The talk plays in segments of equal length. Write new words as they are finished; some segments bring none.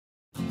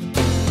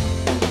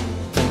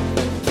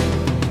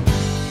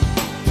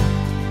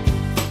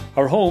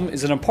Our home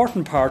is an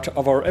important part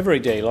of our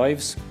everyday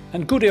lives,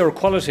 and good air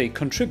quality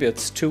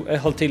contributes to a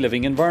healthy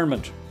living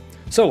environment.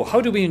 So,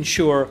 how do we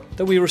ensure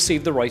that we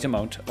receive the right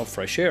amount of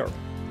fresh air?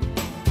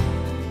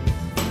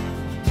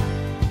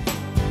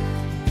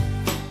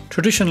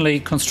 Traditionally,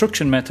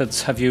 construction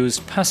methods have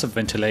used passive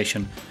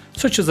ventilation,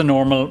 such as the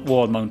normal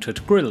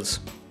wall-mounted grilles.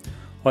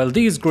 While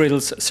these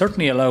grilles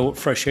certainly allow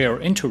fresh air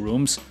into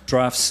rooms,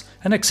 drafts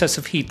and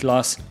excessive heat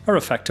loss are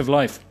a fact of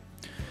life.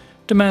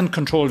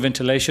 Demand-controlled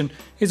ventilation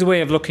is a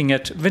way of looking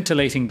at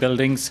ventilating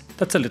buildings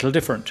that's a little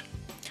different.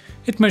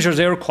 It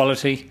measures air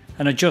quality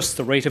and adjusts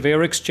the rate of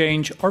air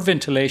exchange or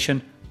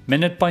ventilation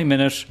minute by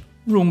minute,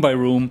 room by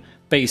room,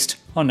 based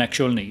on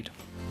actual need.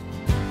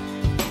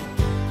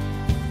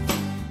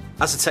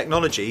 As a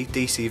technology,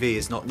 DCV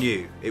is not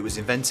new. It was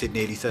invented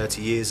nearly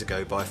 30 years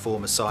ago by a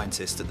former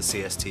scientist at the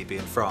CSTB in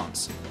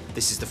France.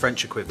 This is the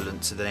French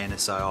equivalent to the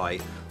NSII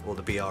or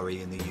the BRE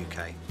in the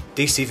UK.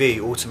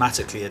 DCV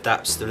automatically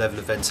adapts the level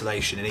of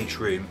ventilation in each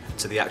room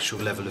to the actual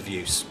level of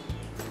use.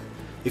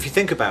 If you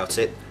think about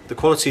it, the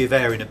quality of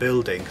air in a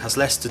building has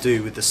less to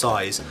do with the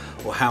size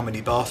or how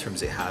many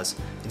bathrooms it has.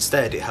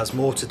 Instead, it has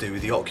more to do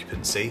with the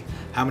occupancy,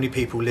 how many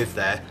people live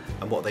there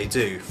and what they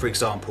do. For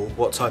example,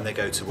 what time they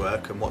go to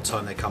work and what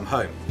time they come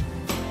home.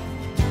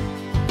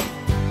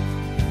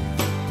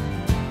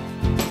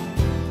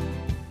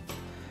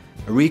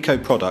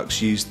 Arico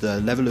products use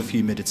the level of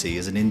humidity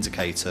as an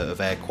indicator of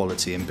air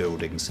quality in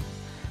buildings,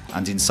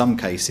 and in some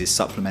cases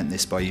supplement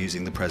this by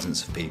using the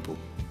presence of people.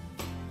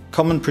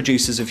 Common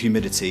producers of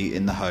humidity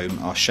in the home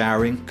are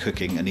showering,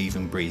 cooking and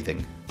even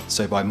breathing.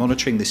 So by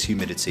monitoring this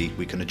humidity,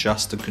 we can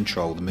adjust and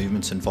control the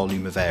movement and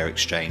volume of air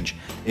exchange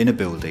in a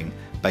building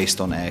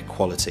based on air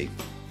quality.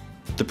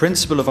 The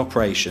principle of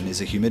operation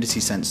is a humidity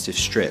sensitive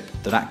strip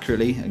that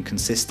accurately and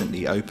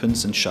consistently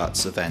opens and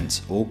shuts a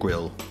vent or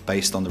grill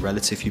based on the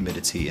relative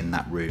humidity in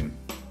that room.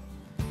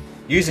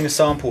 Using a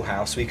sample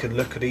house, we can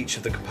look at each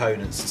of the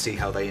components and see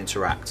how they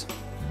interact.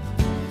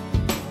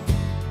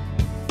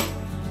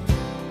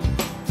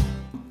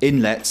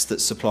 Inlets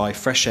that supply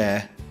fresh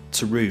air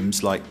to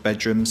rooms like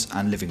bedrooms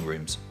and living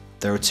rooms.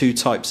 There are two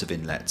types of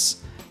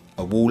inlets,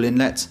 a wall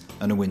inlet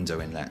and a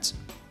window inlet.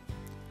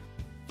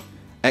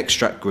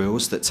 Extract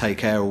grills that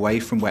take air away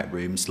from wet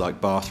rooms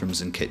like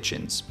bathrooms and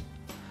kitchens.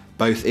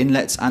 Both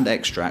inlets and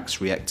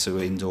extracts react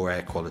to indoor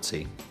air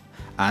quality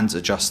and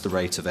adjust the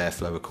rate of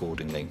airflow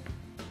accordingly.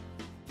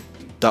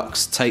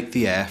 Ducts take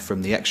the air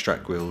from the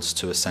extract grills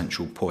to a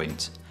central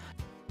point.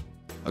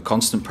 A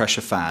constant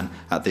pressure fan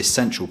at this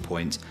central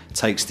point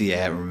takes the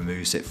air and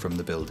removes it from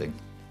the building.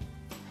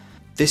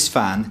 This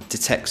fan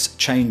detects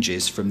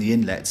changes from the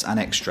inlets and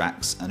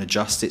extracts and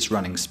adjusts its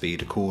running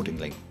speed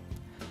accordingly.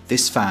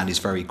 This fan is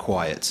very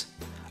quiet,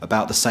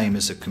 about the same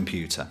as a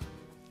computer,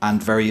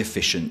 and very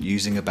efficient,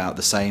 using about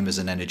the same as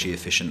an energy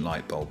efficient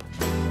light bulb.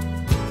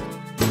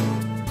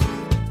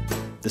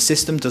 The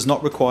system does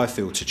not require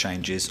filter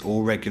changes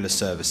or regular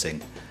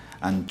servicing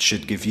and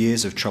should give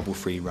years of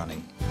trouble-free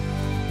running.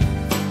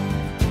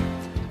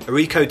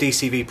 Arico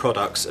DCV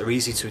products are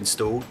easy to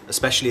install,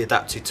 especially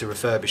adapted to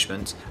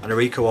refurbishment, and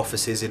Arico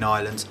offices in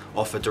Ireland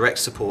offer direct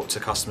support to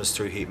customers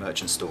through heat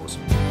merchant stores.